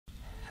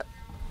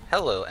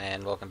Hello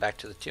and welcome back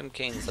to the Tomb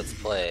Kings Let's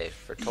Play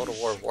for Total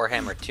War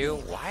Warhammer 2.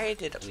 Why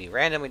did we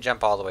randomly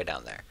jump all the way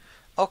down there?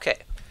 Okay,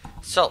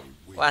 so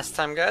last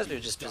time guys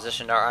we just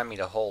positioned our army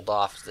to hold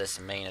off this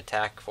main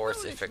attack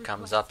force if it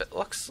comes up. It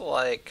looks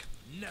like,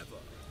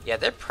 yeah,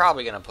 they're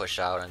probably going to push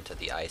out into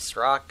the ice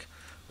rock.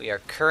 We are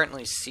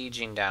currently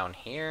sieging down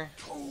here.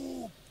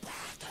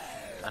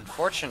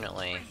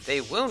 Unfortunately,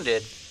 they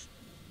wounded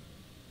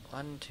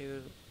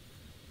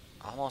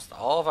almost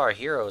all of our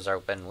heroes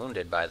have been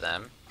wounded by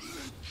them.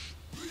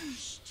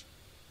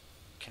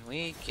 Can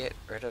we get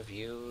rid of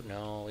you?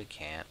 No, we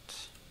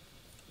can't.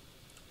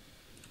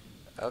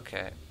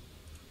 Okay.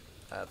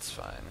 That's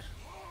fine.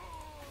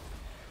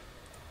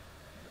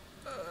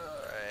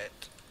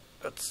 Alright.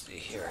 Let's see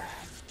here.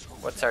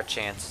 What's our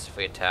chances if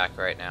we attack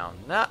right now?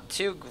 Not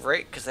too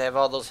great, because they have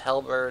all those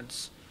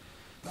hellbirds.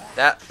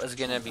 That was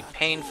going to be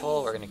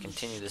painful. We're going to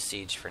continue the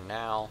siege for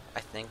now. I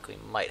think we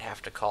might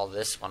have to call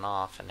this one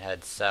off and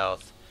head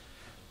south.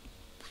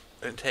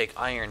 And take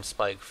Iron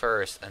Spike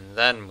first and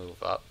then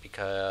move up,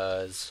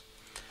 because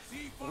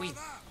we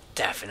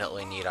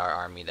definitely need our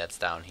army that's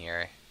down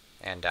here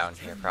and down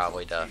here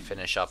probably to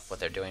finish up what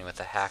they're doing with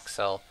the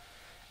Haxel.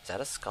 Is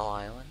that a Skull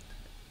Island?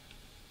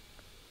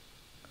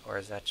 Or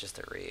is that just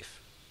a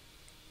reef?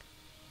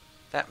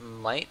 That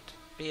might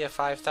be a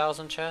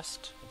 5,000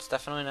 chest. It's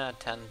definitely not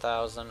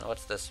 10,000.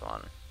 What's this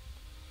one?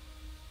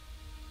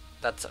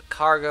 That's a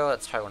cargo.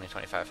 That's probably only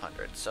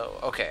 2,500. So,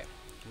 okay.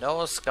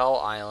 No Skull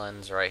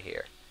Islands right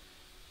here.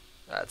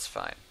 That's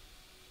fine.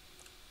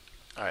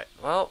 Alright,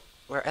 well,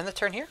 we're end the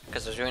turn here,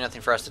 because there's really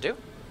nothing for us to do.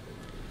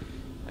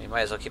 We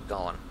might as well keep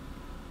going.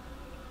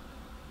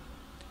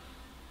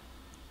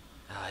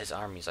 His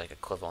army's like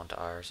equivalent to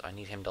ours. I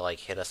need him to like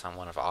hit us on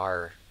one of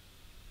our...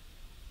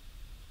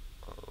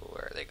 Oh,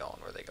 where are they going?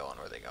 Where are they going?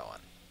 Where are they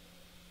going?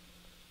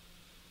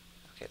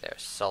 Okay, they're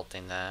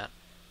assaulting that.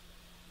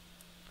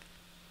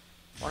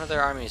 One of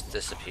their armies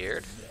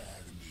disappeared.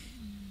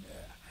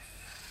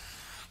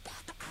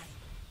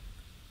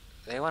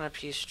 They want a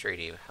peace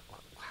treaty.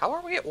 How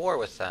are we at war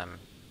with them?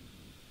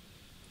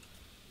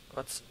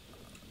 What's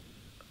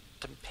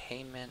the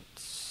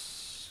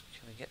payments?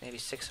 Can we get maybe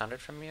 600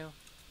 from you?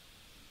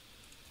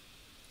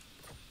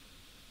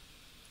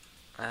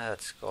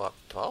 Let's go up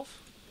 12?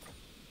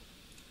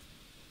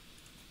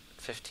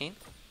 15?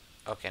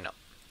 Okay, no.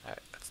 Alright,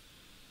 let's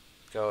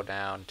go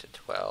down to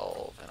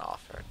 12 and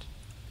offer it.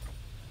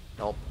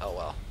 Nope, oh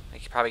well. We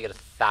could probably get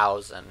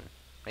 1,000,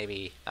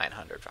 maybe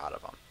 900 out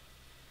of them.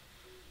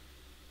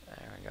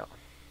 There we go.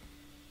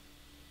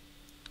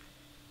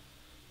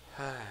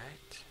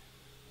 Alright.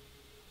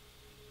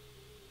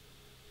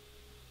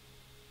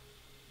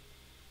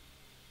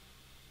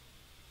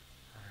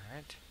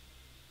 Alright.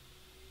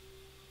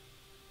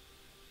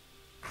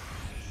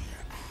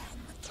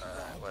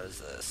 What is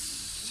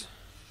this?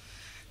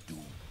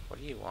 What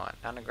do you want?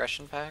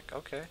 Non-aggression pack?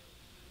 Okay.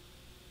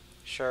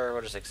 Sure,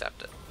 we'll just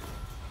accept it.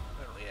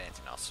 I don't need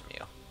anything else from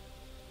you.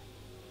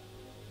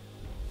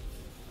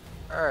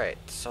 Alright,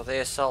 so they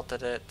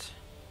assaulted it.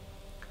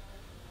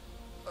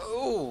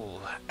 Ooh,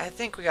 I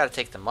think we gotta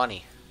take the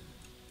money.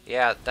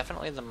 Yeah,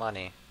 definitely the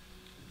money.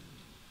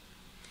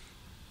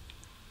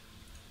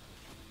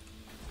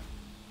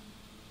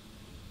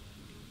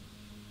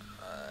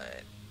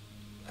 Alright.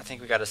 I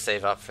think we gotta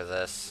save up for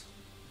this.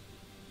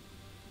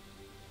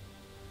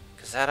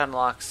 Because that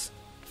unlocks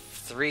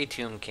 3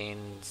 Tomb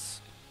Kings.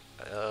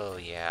 Oh,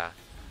 yeah.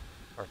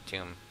 Or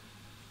Tomb.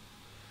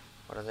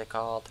 What are they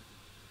called?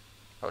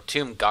 Oh,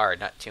 Tomb Guard,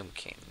 not Tomb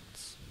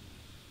Kings.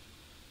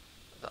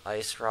 The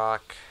Ice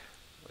Rock.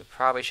 We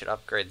probably should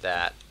upgrade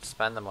that.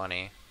 Spend the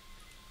money.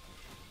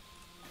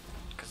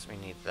 Because we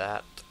need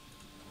that.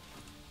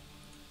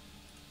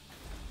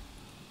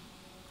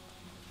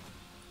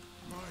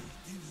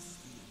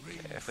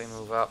 Okay, if we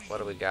move up, what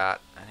do we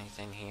got?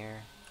 Anything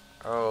here?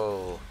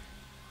 Oh.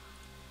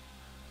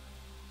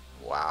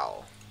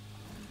 Wow.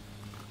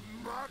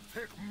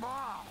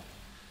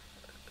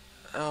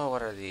 Oh,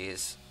 what are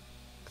these?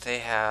 They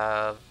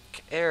have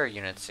air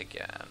units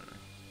again.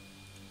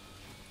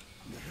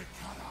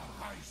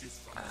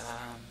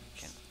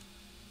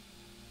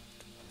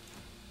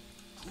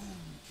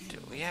 Do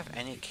we have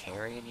any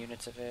carrion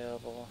units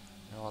available?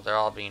 No, they're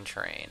all being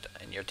trained,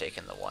 and you're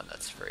taking the one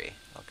that's free.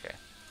 Okay.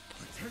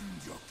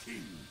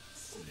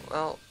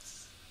 Well,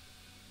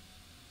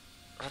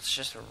 let's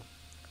just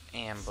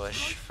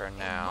ambush for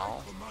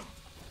now.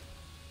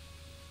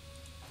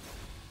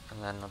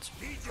 And then let's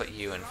put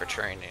you in for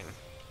training.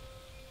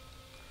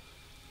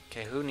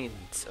 Okay, who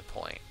needs a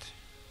point?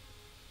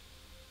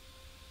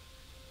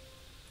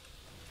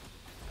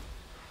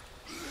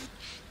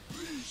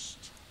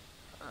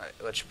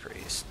 Alright, which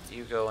priest?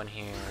 You go in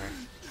here.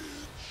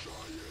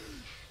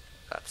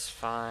 That's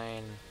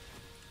fine.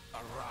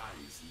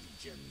 Arise,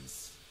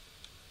 legions.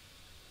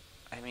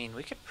 I mean,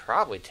 we could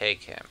probably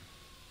take him.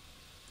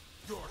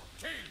 Your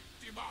king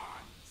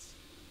demands.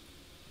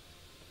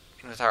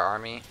 With our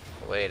army,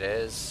 the way it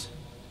is,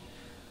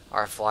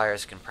 our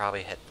flyers can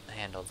probably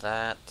handle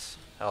that.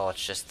 Oh,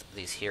 it's just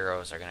these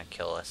heroes are gonna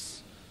kill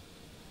us.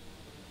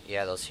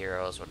 Yeah, those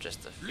heroes will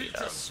just defeat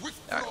us.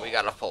 Legions Alright, we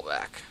gotta pull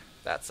back.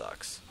 That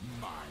sucks.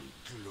 My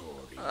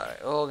glory.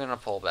 Alright, we're gonna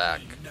pull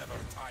back Never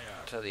tire.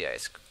 to the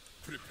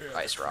Prepare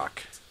ice the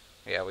rock.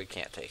 Yeah, we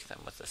can't take them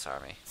with this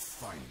army.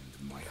 Find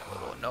my A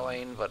little heart.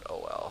 annoying, but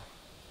oh well.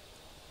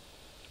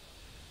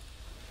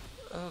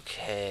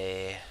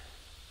 Okay.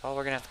 Well,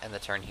 we're gonna have to end the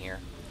turn here.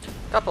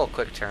 Couple of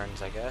quick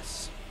turns, I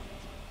guess.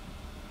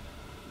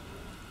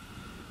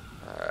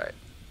 Alright.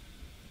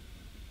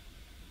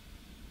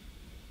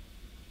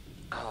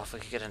 Oh, if we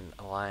could get an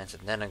alliance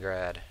with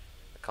Leningrad,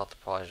 the Cult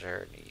of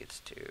Pleasure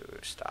needs to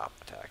stop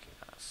attacking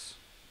us.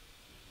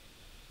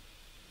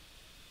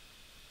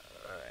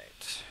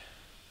 Alright.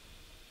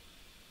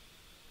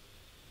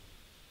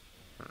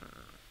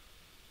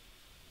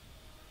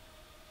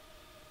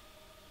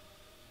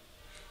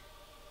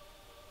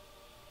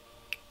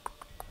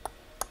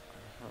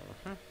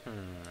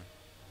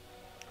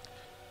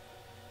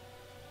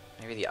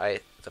 Maybe the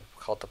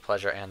Cult of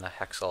Pleasure and the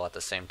Hexel at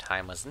the same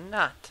time was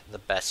not the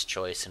best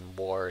choice in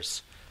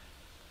wars.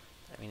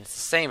 I mean, it's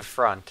the same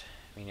front.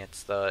 I mean,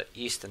 it's the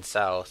east and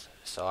south,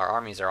 so our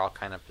armies are all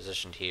kind of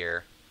positioned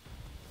here.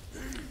 Me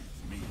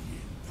in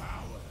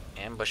power.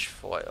 Ambush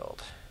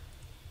foiled.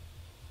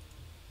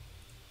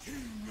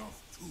 King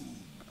of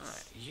tombs.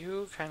 Alright,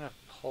 you kind of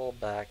pull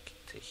back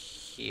to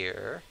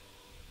here.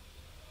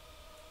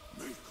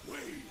 Make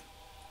way.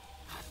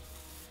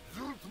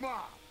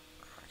 Zultma.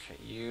 Okay,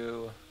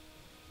 you...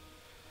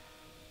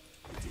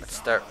 Let's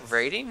start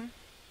raiding,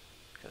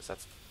 because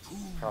that's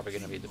probably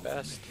going to be the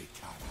best.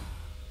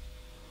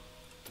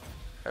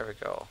 There we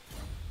go.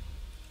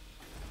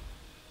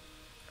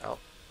 Oh,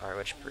 our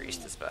witch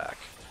priest is back.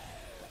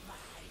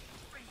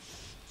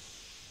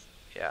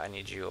 Yeah, I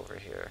need you over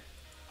here.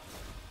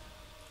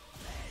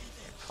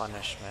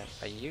 Punishment.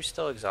 Are you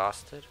still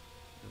exhausted?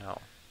 No.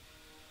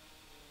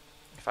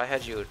 If I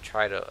had you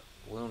try to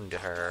wound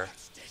her...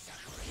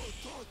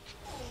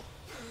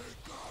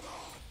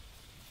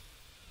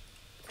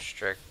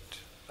 Strict...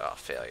 Oh,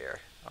 failure.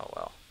 Oh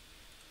well.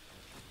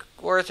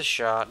 Worth a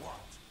shot.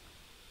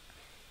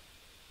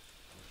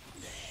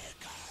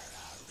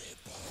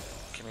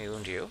 Can we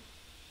wound you?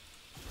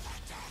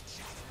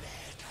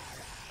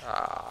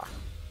 Ah.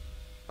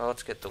 Well,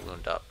 let's get the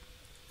wound up.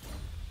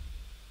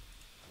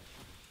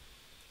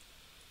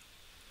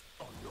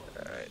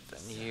 Alright,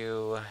 then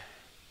you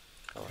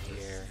go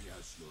here.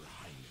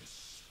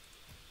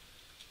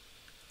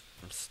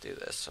 Let's do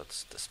this.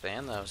 Let's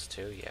disband those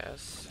two,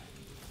 yes.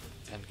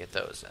 And get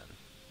those in.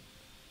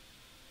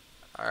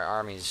 Our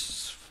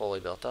army's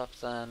fully built up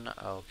then.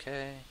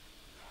 Okay.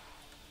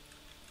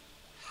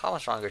 How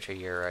much longer till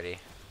you're ready?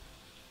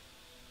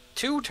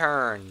 2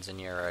 turns and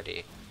you're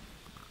ready.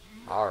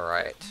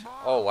 Alright.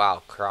 Oh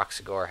wow,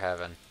 Croxagore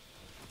Heaven.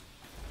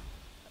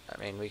 I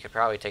mean, we could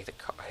probably take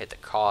hit the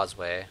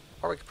causeway.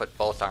 Or we could put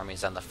both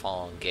armies on the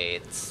fallen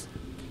gates.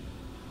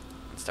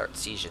 And start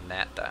sieging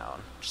that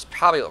down. Which is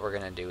probably what we're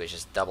going to do, is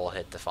just double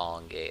hit the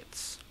fallen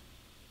gates.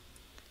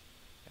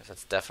 Because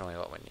that's definitely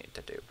what we need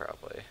to do,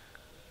 probably.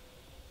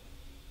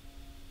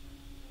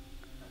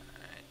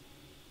 Alright.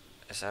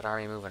 Is that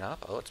army moving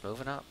up? Oh, it's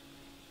moving up.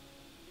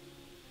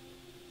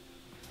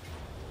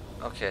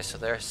 Okay, so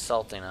they're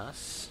assaulting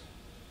us.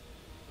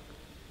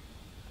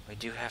 We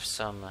do have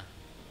some...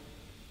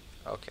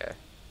 Okay.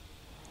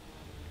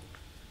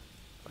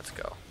 Let's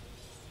go.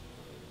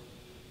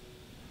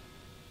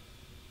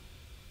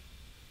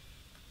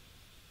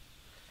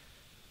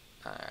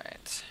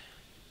 Alright.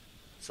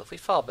 So if we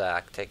fall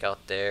back, take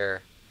out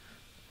their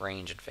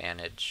range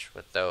advantage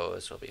with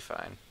those, we'll be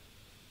fine.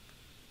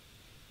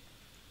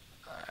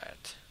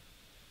 Alright.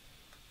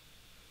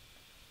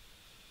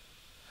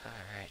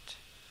 Alright.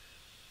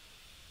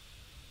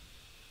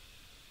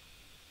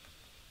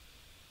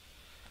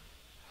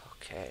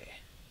 Okay.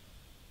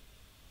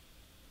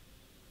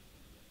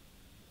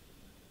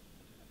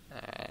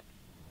 Alright.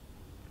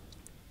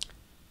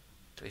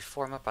 Do we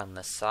form up on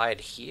the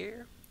side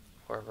here?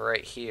 Or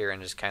right here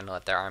and just kind of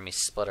let their army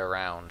split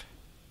around?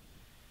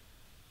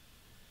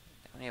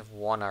 They only have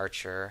 1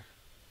 archer.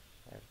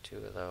 I have 2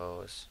 of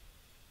those.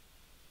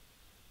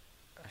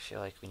 I feel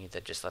like we need to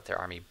just let their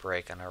army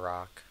break on a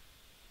rock.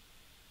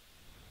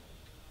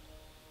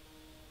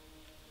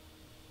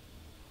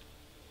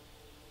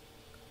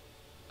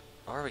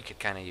 Or we could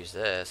kind of use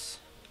this.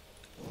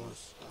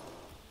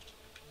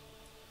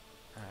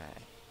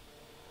 Alright.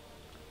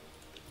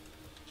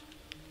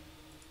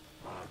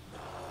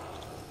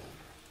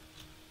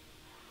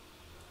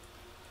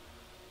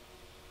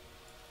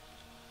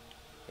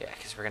 Yeah,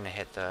 because we're going to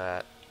hit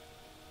those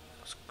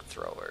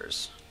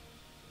throwers.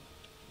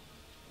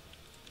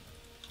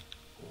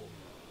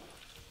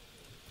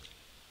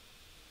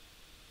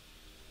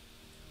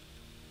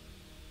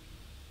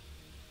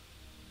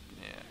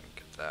 Yeah,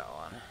 get that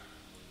one.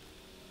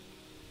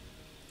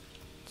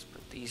 Let's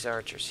put these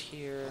archers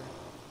here.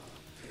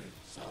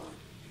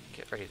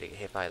 Get ready to get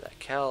hit by that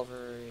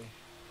cavalry.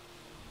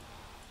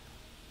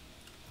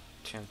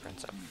 Tomb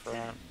Prince up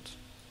front.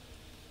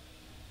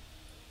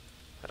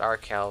 Put our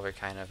cavalry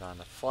kind of on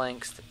the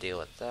flanks to deal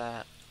with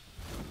that.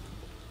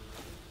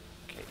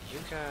 Okay, You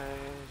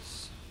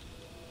guys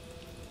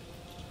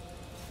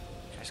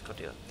go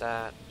deal with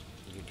that.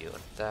 You deal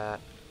with that.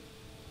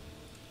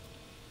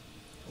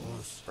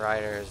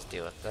 Riders,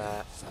 deal with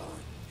that.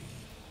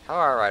 How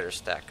are our riders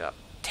stack up?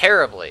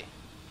 Terribly!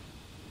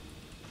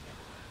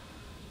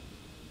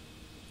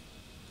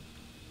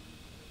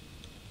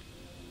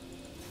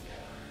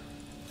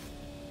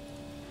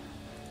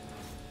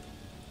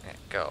 Yeah,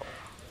 go.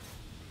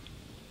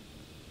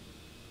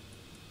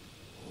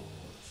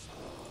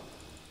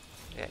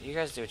 Yeah, you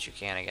guys do what you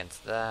can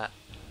against that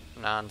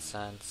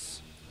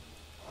nonsense.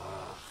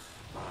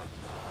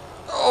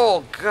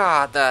 Oh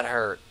god, that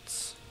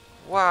hurts.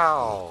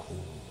 Wow.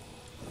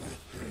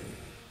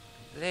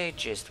 They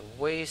just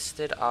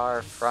wasted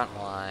our front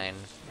line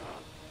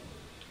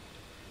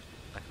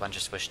like a bunch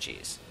of Swiss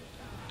cheese.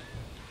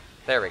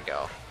 There we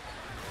go.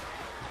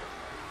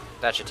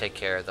 That should take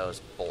care of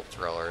those bolt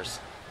throwers.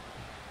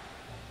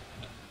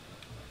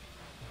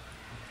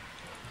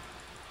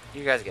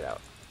 You guys get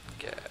out.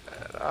 Get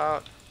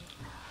out.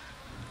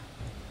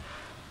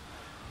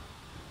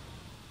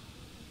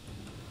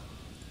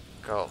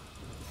 Go.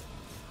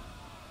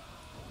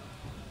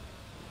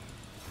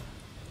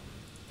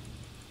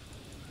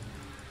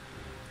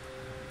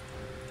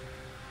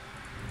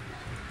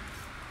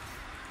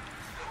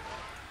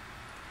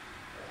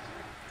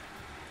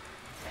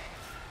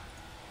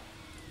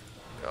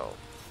 Go.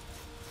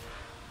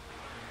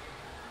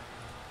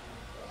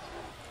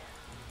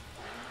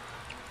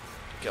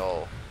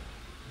 Go.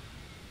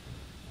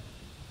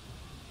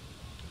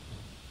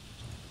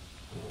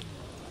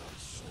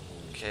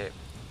 Okay,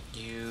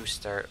 you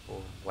start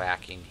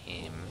whacking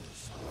him.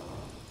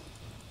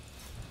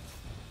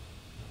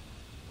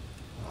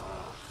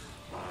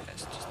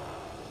 Just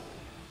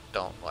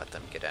don't let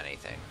them get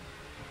anything.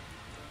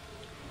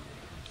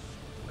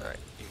 Alright,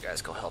 you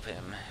guys go help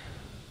him.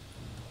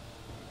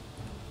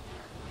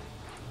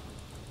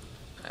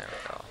 There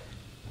we go.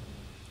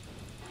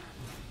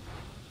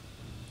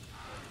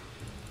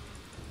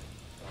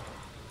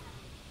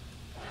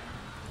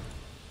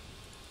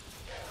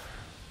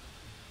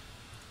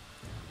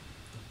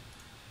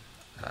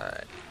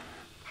 Alright.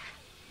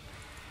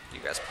 You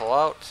guys pull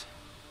out.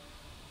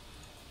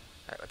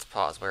 Alright, let's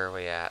pause. Where are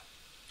we at?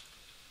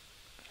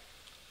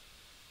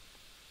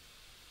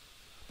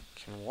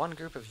 Can one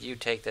group of you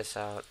take this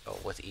out? Oh,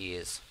 with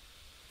ease.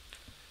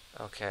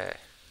 Okay.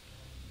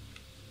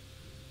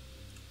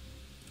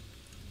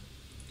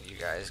 You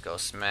guys go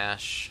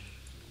smash.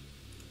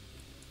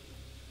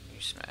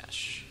 You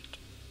smash.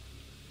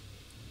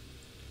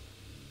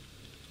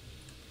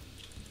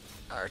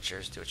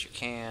 Archers, do what you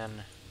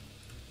can.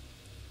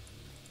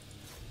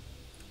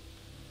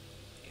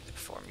 Either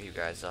form you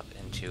guys up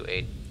into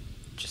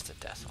just a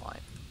death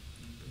line.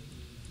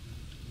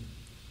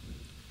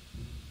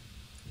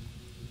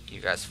 You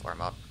guys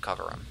form up,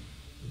 cover them.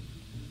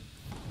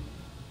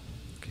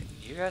 Okay,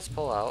 you guys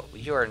pull out.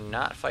 You are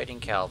not fighting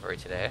cavalry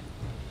today,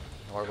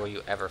 nor will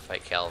you ever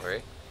fight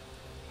cavalry.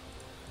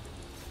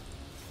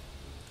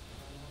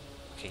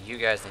 Okay, you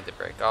guys need to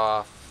break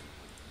off.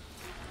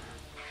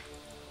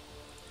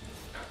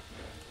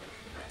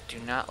 Do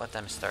not let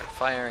them start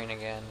firing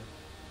again.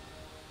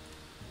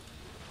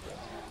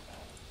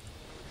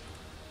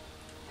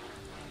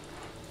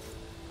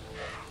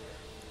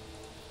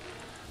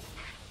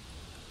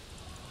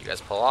 You guys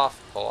pull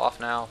off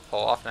now, pull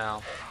off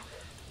now.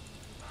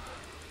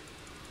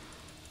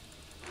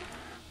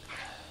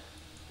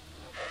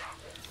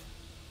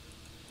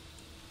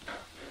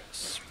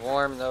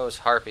 Swarm those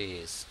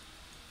harpies.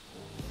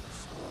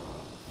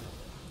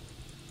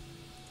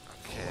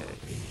 Okay,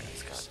 you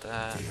guys got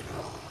that.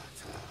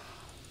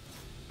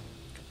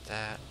 Got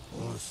that.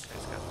 You guys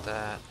got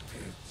that.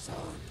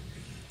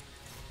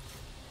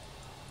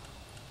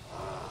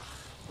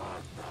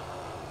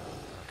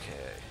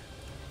 Okay.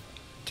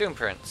 Tomb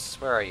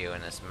Prince, where are you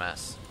in this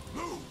mess?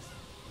 Move!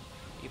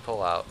 You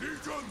pull out.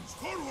 Legions,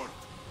 forward!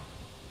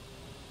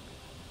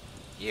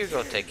 You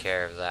go take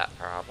care of that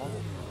problem.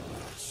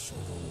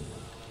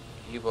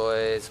 You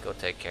boys go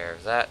take care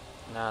of that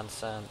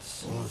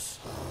nonsense.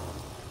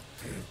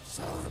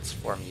 Let's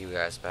form you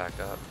guys back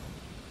up.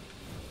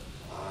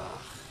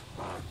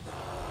 Alright,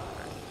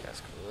 you guys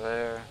go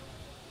there.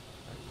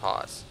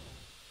 Pause.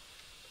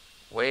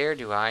 Where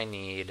do I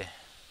need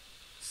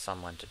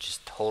someone to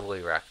just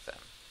totally wreck them?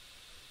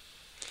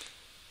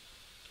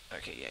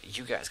 Okay, yeah,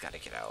 you guys gotta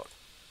get out.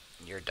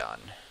 You're done.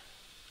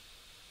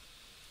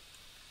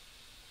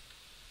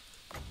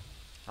 In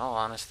all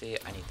honesty,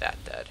 I need that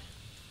dead.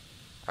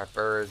 Our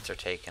birds are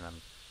taking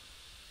them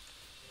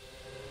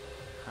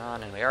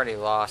on, and we already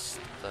lost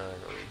the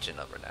Legion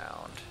of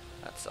Renowned.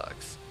 That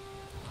sucks.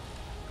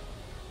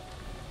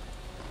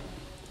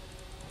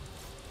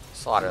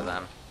 Slaughter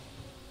them.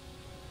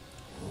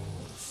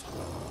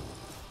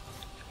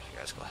 You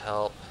guys go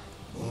help.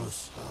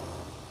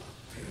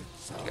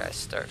 You guys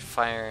start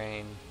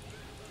firing.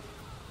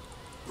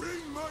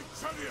 Bring my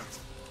chariot!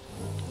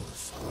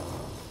 Oh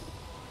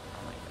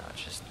my god,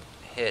 just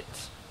hit.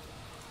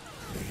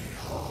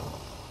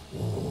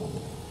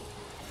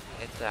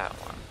 Hit that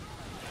one.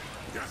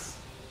 Yes.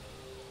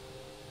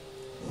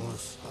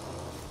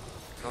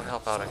 Go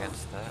help out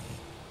against that.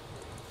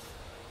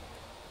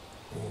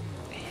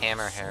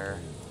 Hammer hair.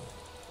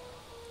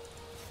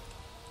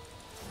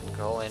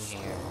 Go in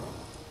here.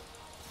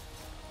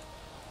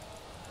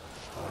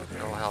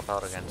 Go help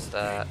out against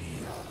that.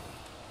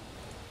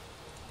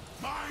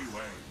 My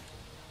way.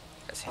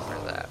 Guys, hammer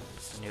that.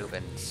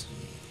 Nubans.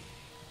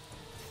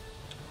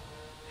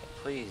 Okay,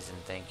 please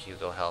and thank you,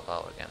 go help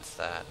out against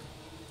that.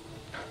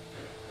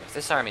 If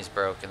this army's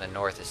broken, the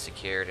north is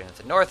secured, and if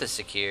the north is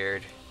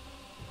secured,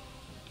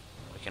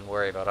 we can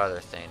worry about other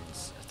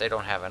things. If they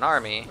don't have an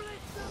army,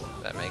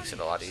 that makes it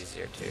a lot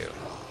easier too.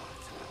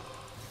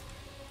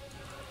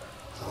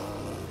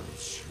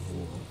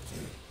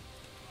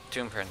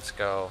 Tomb Prince,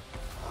 go.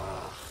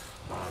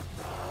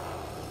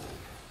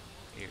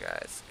 You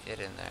guys, get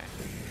in there.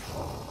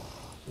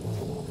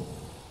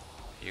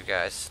 You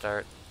guys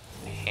start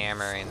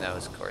hammering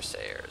those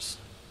Corsairs.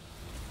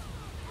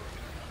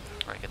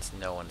 Like it's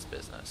no one's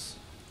business.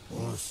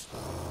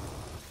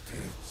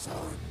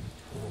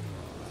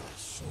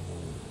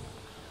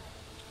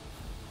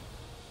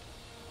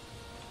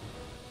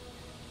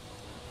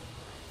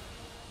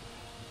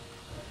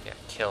 Yeah,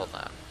 kill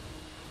them.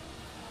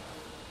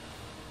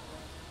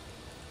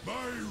 My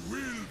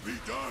will be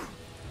done.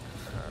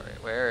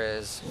 Alright, where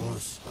is...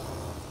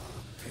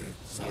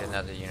 Need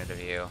another unit of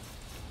you.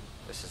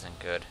 This isn't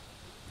good.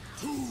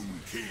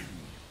 Tomb King.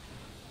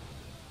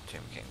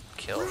 Tomb King,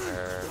 kill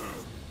her.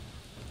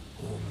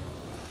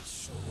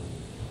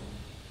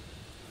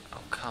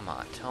 Oh, come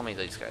on. Tell me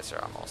these guys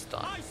are almost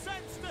done.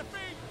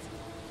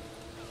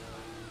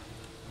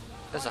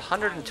 There's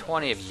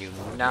 120 of you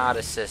not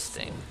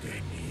assisting.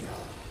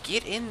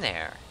 Get in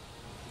there.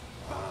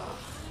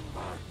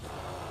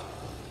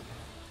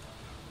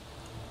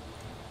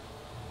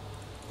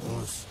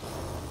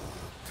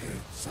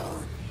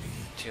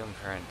 Tomb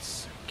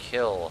Prince,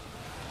 kill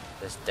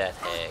this Death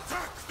Hag.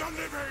 Attack the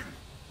living.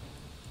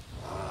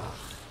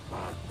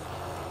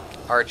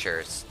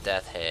 Archers,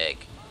 Death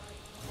Hag.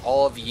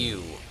 All of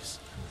you,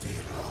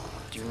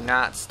 do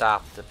not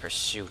stop the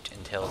pursuit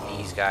until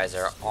these guys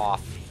are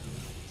off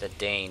the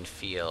Dane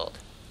field.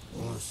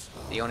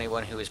 The only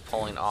one who is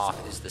pulling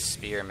off is the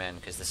spearmen,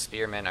 because the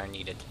spearmen are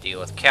needed to deal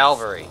with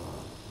cavalry,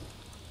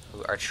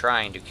 who are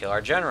trying to kill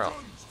our general.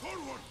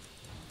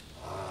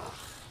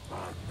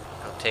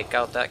 Go take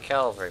out that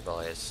cavalry,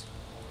 boys.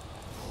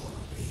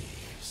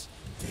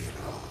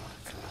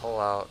 Pull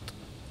out.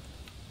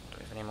 Do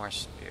we have any more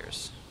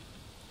spears?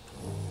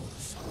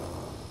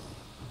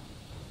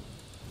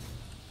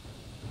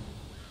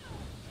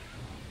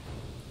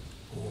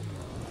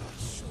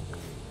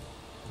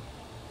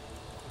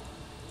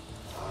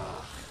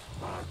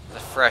 The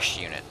fresh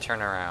unit,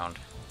 turn around.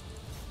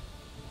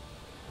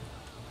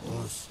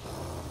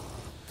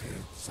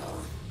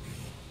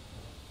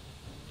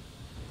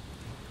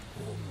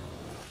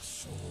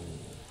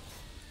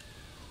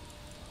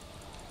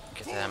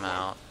 Get them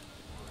out.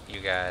 You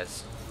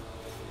guys.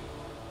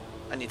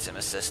 I need some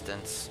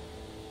assistance.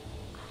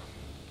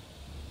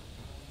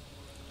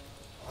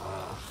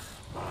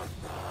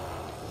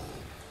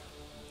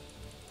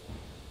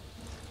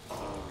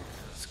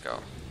 Let's go.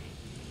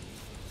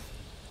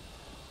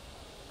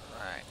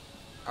 Alright.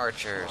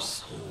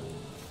 Archers.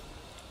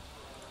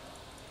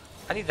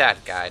 I need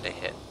that guy to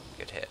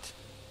get hit.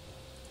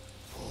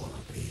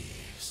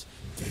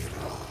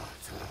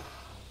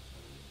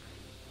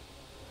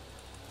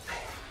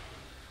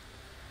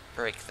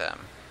 Break them.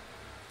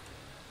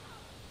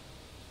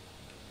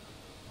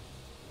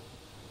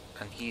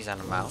 And he's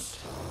on a mount.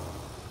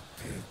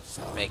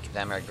 Make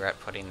them regret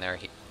putting their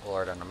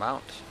lord on a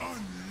mount.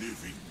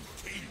 Unliving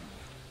king.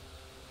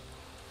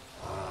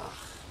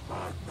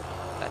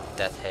 That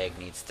Death Hag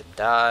needs to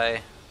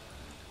die.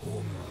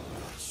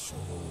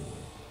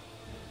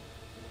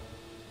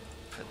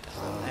 Put this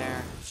in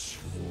there.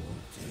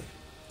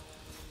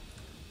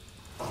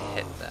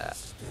 Hit that.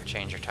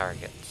 Change your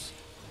targets.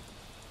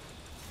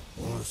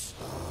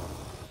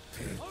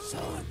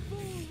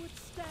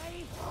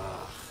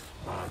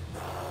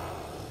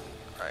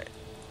 Alright.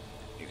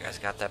 You guys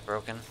got that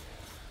broken?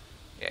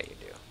 Yeah, you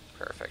do.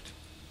 Perfect.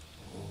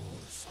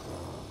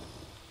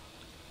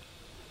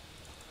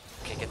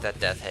 Okay, get that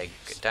Death Hag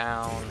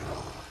down.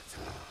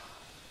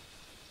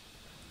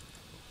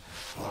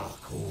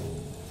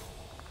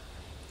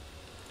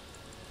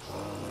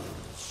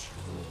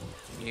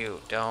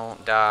 You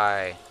don't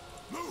die.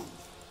 Move.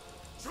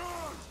 Charge.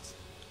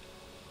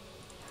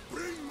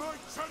 Bring my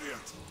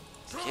chariot.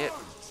 Charge. Get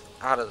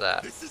out of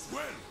that. This is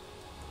well.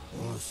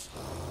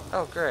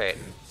 Oh, great.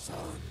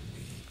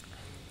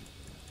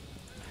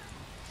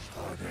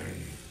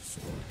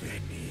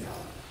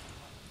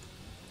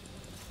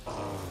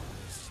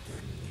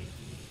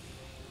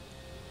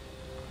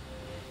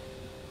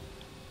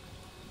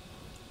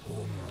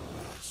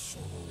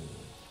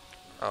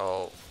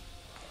 Oh.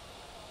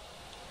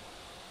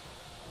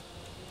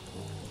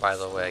 By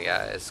the way,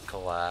 guys,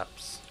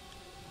 collapse.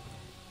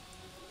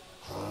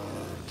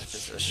 Into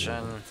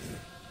position.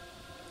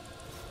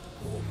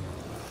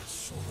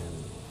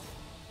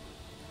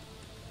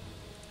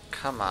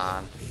 Come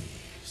on.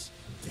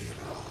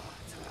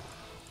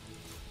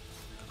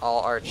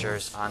 All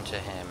archers onto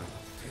him.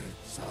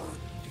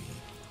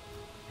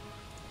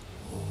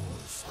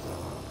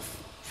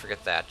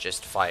 Forget that,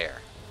 just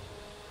fire.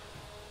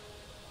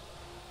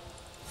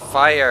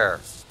 Fire!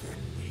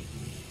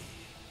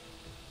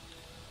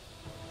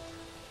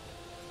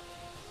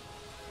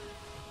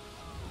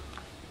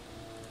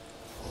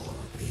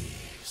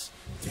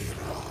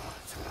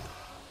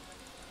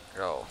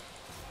 Go.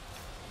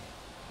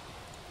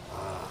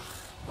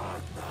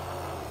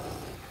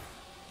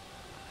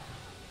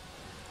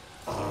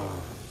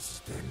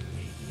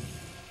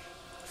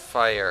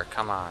 Fire,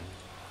 come on.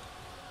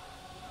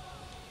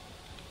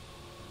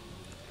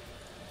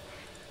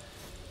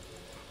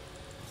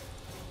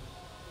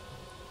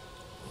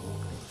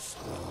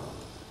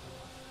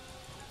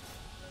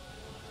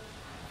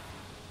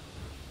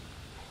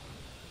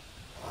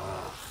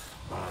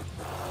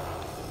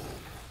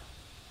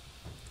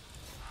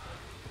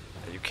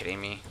 Are you kidding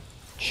me?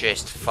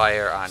 Just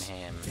fire on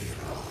him.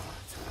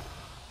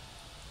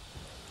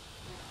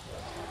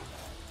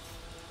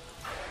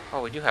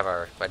 Oh, we do have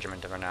our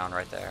Regiment of Renown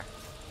right there.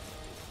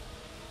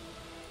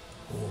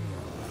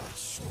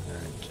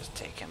 Alright, just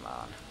take him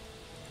on.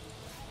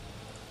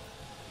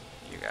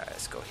 You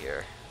guys, go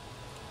here.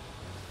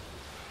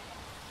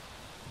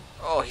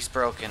 Oh, he's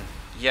broken.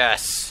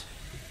 Yes!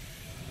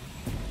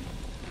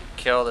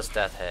 Kill this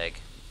Death Hag.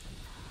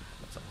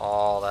 That's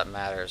all that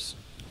matters.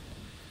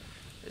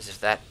 Is if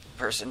that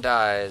person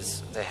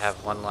dies, they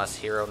have one less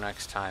hero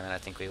next time, and I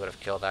think we would have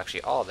killed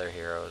actually all their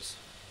heroes.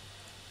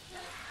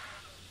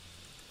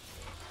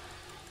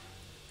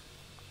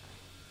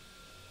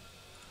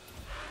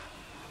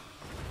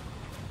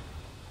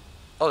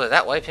 Oh, did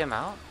that wipe him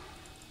out?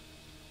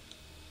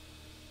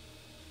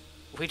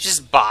 We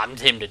just bombed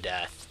him to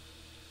death.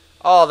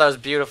 Oh, that was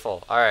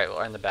beautiful. Alright,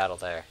 we'll end the battle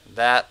there.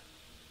 That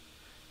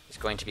is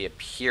going to be a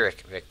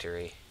Pyrrhic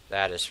victory.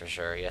 That is for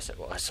sure. Yes, it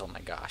was. Oh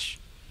my gosh.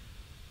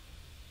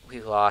 We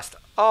lost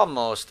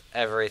almost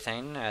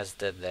everything, as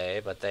did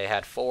they, but they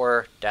had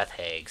 4 Death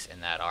Hags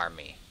in that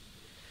army.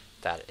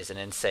 That is an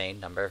insane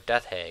number of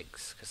Death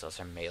Hags, because those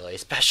are melee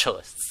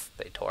specialists.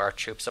 They tore our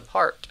troops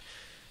apart.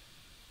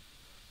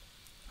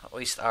 At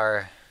least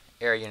our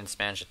air units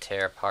managed to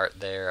tear apart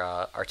their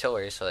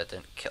artillery so that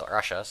it didn't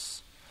rush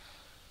us.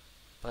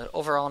 But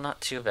overall,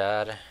 not too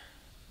bad.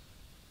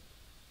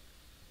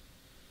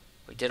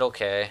 We did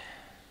okay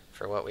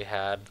for what we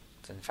had.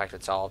 In fact,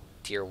 it's all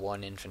tier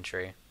 1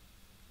 infantry.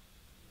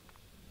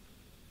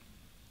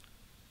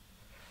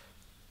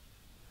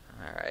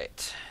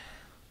 Alright.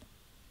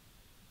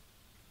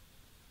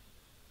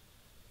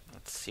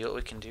 Let's see what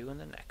we can do in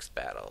the next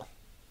battle.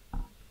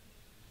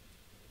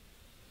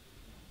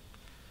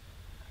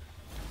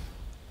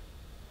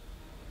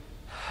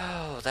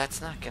 Oh,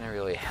 that's not going to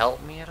really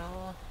help me at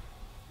all.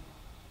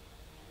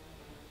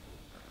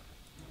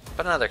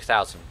 But another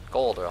 1,000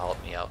 gold will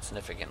help me out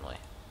significantly.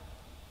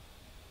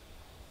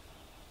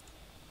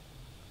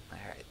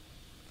 Alright.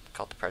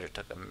 Cult of Pressure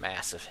took a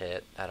massive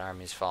hit. That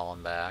army's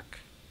fallen back.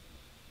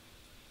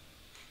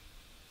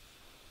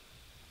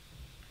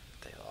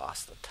 They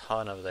lost a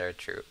ton of their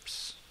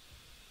troops.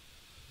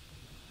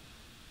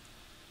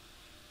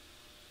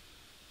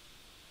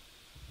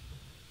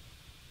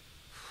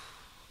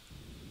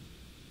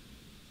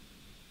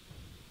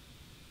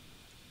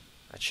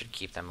 That should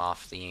keep them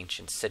off the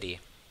ancient city.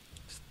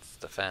 It's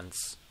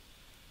defense.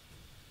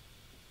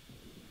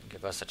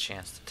 Give us a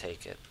chance to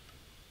take it.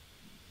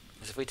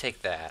 Because if we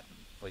take that,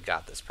 we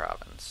got this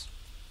province.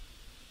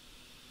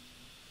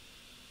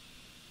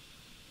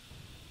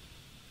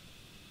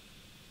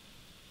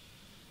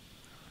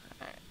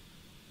 Alright.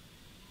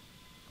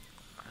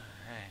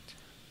 Alright.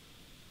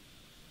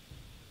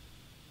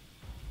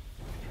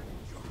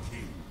 Your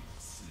king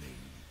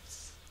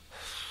slaves.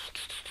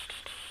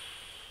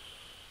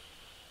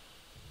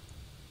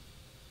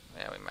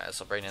 Yeah, we might as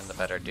well bring in the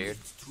better dude.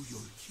 To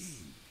your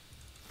king.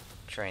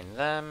 Train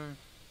them.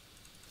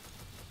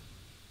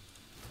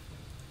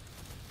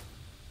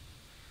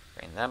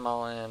 Bring them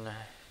all in. Let's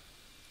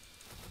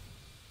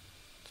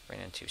bring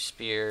in 2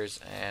 spears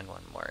and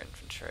 1 more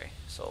infantry.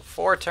 So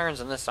 4 turns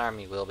and this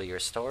army will be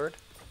restored.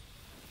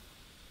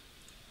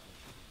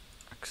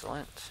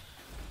 Excellent.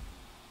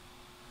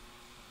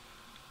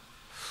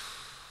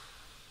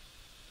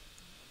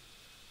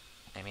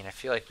 I mean, I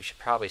feel like we should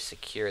probably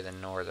secure the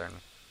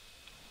northern.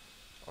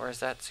 Or is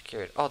that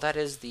secured? Oh, that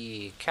is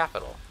the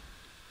capital.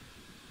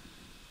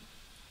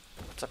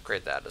 Let's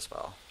upgrade that as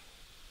well.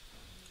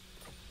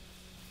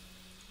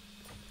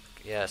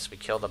 Yes, we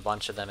killed a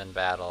bunch of them in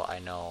battle. I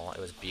know. It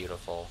was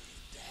beautiful.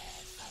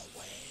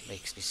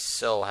 Makes me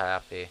so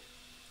happy.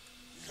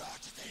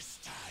 Not this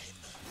time.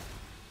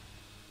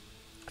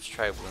 Let's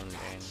try wounding.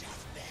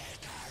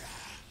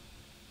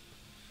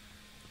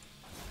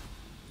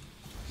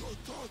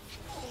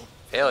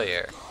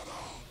 Failure.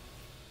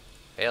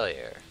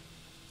 Failure.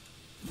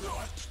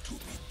 Not to be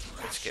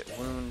Let's trusted. get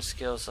wound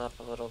skills up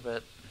a little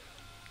bit,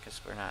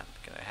 because we're not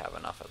going to have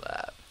enough of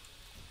that.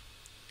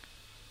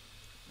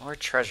 More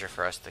treasure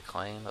for us to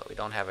claim, but we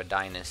don't have a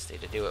dynasty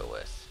to do it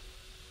with.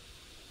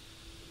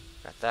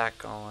 Got that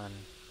going.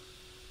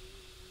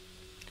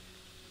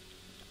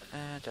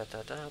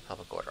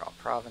 Public order all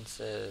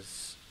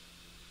provinces.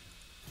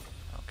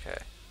 Okay.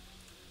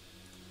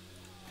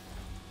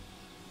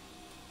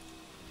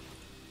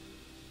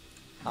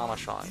 How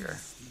much longer?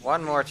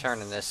 One more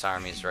turn and this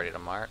army's ready to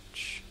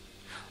march.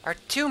 Our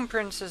Tomb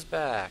Prince is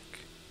back!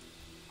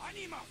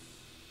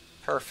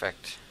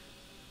 Perfect.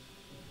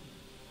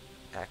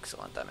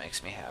 Excellent, that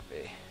makes me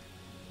happy.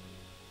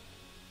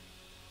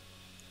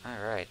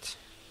 Alright.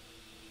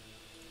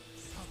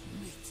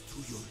 Submit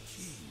to your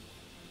king.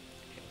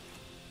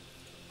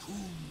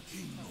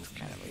 King Let's of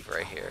kind of move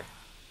right here.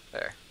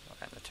 There. We'll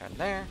end the turn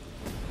there.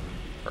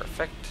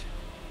 Perfect.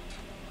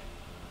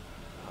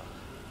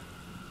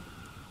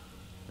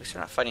 At least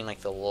we're not fighting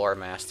like the lore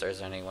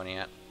masters or anyone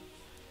yet.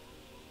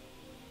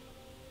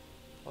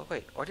 Oh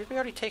wait, or did we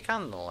already take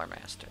on the lore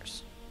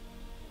masters?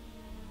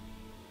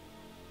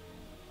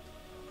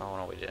 Oh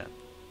no, we didn't.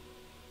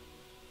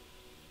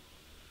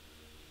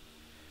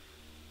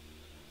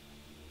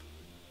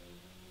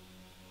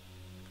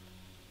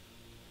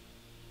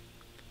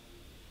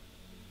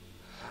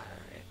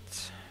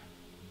 Alright.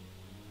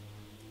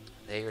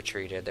 They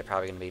retreated. They're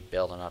probably going to be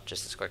building up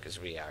just as quick as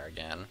we are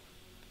again.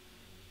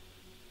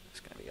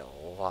 It's going to be a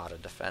lot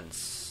of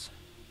defensive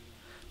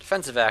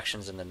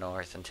actions in the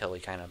north until we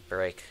kind of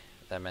break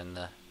them in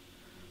the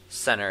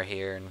center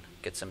here and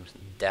get some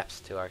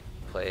depth to our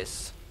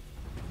place.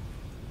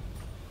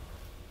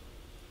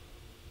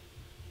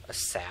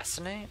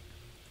 Assassinate?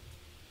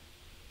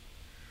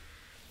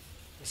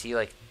 Is he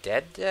like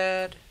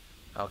dead?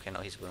 Okay, no,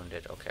 he's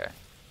wounded. Okay.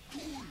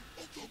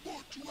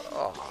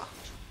 Oh.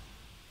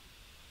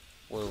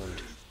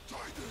 Wound.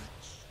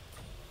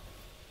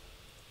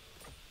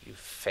 You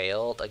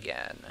failed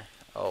again.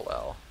 Oh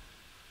well.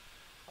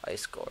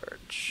 Ice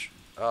Gorge.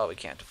 Oh, we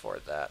can't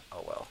afford that.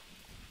 Oh well.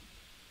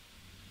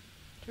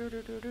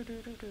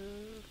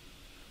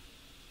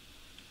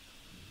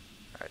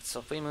 Alright, so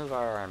if we move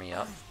our army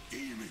up.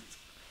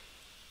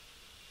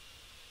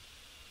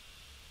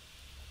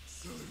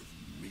 Serve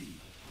me.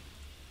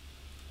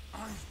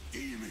 I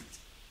deem it.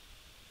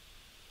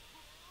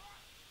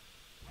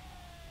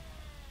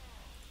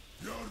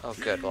 Oh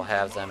good, we'll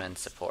have them in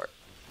support.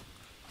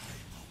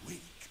 I'm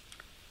awake.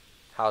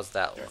 How's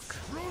that look?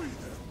 Destroy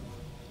them.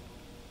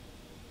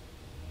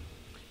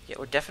 Yeah,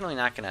 we're definitely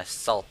not going to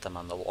assault them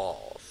on the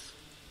walls.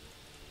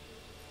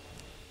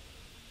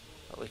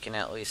 But we can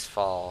at least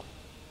fall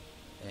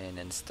in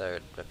and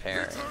start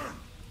repairing. Return.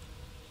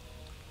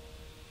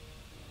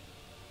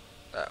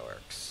 That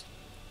works.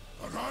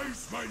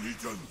 Arise, my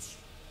legions.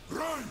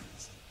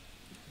 Rise.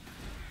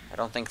 I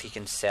don't think he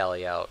can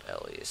sally out,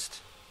 at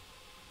least.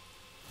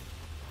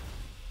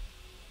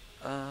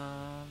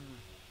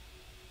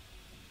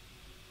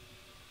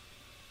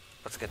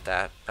 Let's get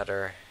that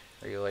better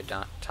reload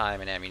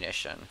time and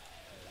ammunition.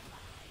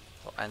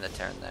 We'll end the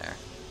turn there.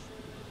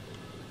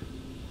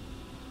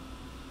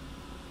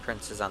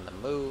 Prince is on the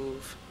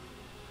move.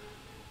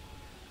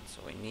 That's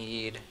what we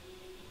need.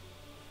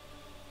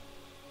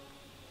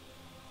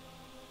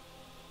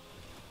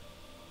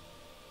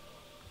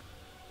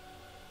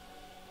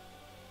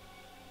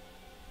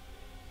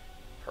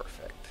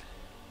 Perfect.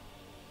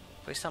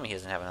 Please tell me he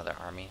doesn't have another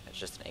army. It's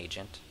just an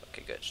agent.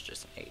 Okay, good. It's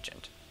just an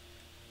agent.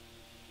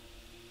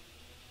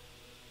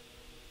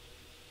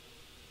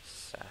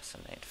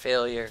 Assassinate.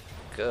 Failure.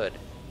 Good.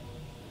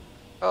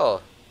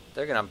 Oh,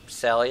 they're gonna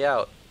sally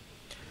out.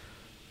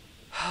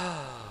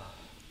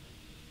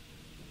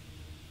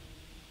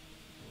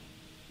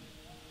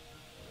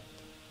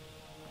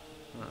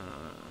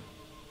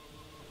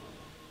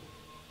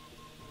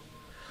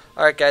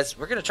 Alright guys,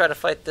 we're gonna try to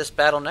fight this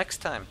battle next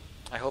time.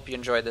 I hope you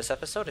enjoyed this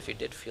episode. If you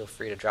did, feel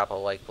free to drop a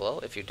like below.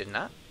 If you did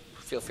not,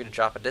 feel free to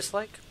drop a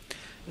dislike.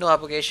 No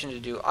obligation to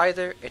do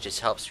either. It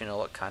just helps me know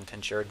what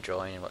content you're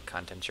enjoying and what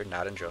content you're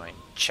not enjoying.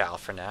 Ciao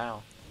for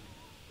now.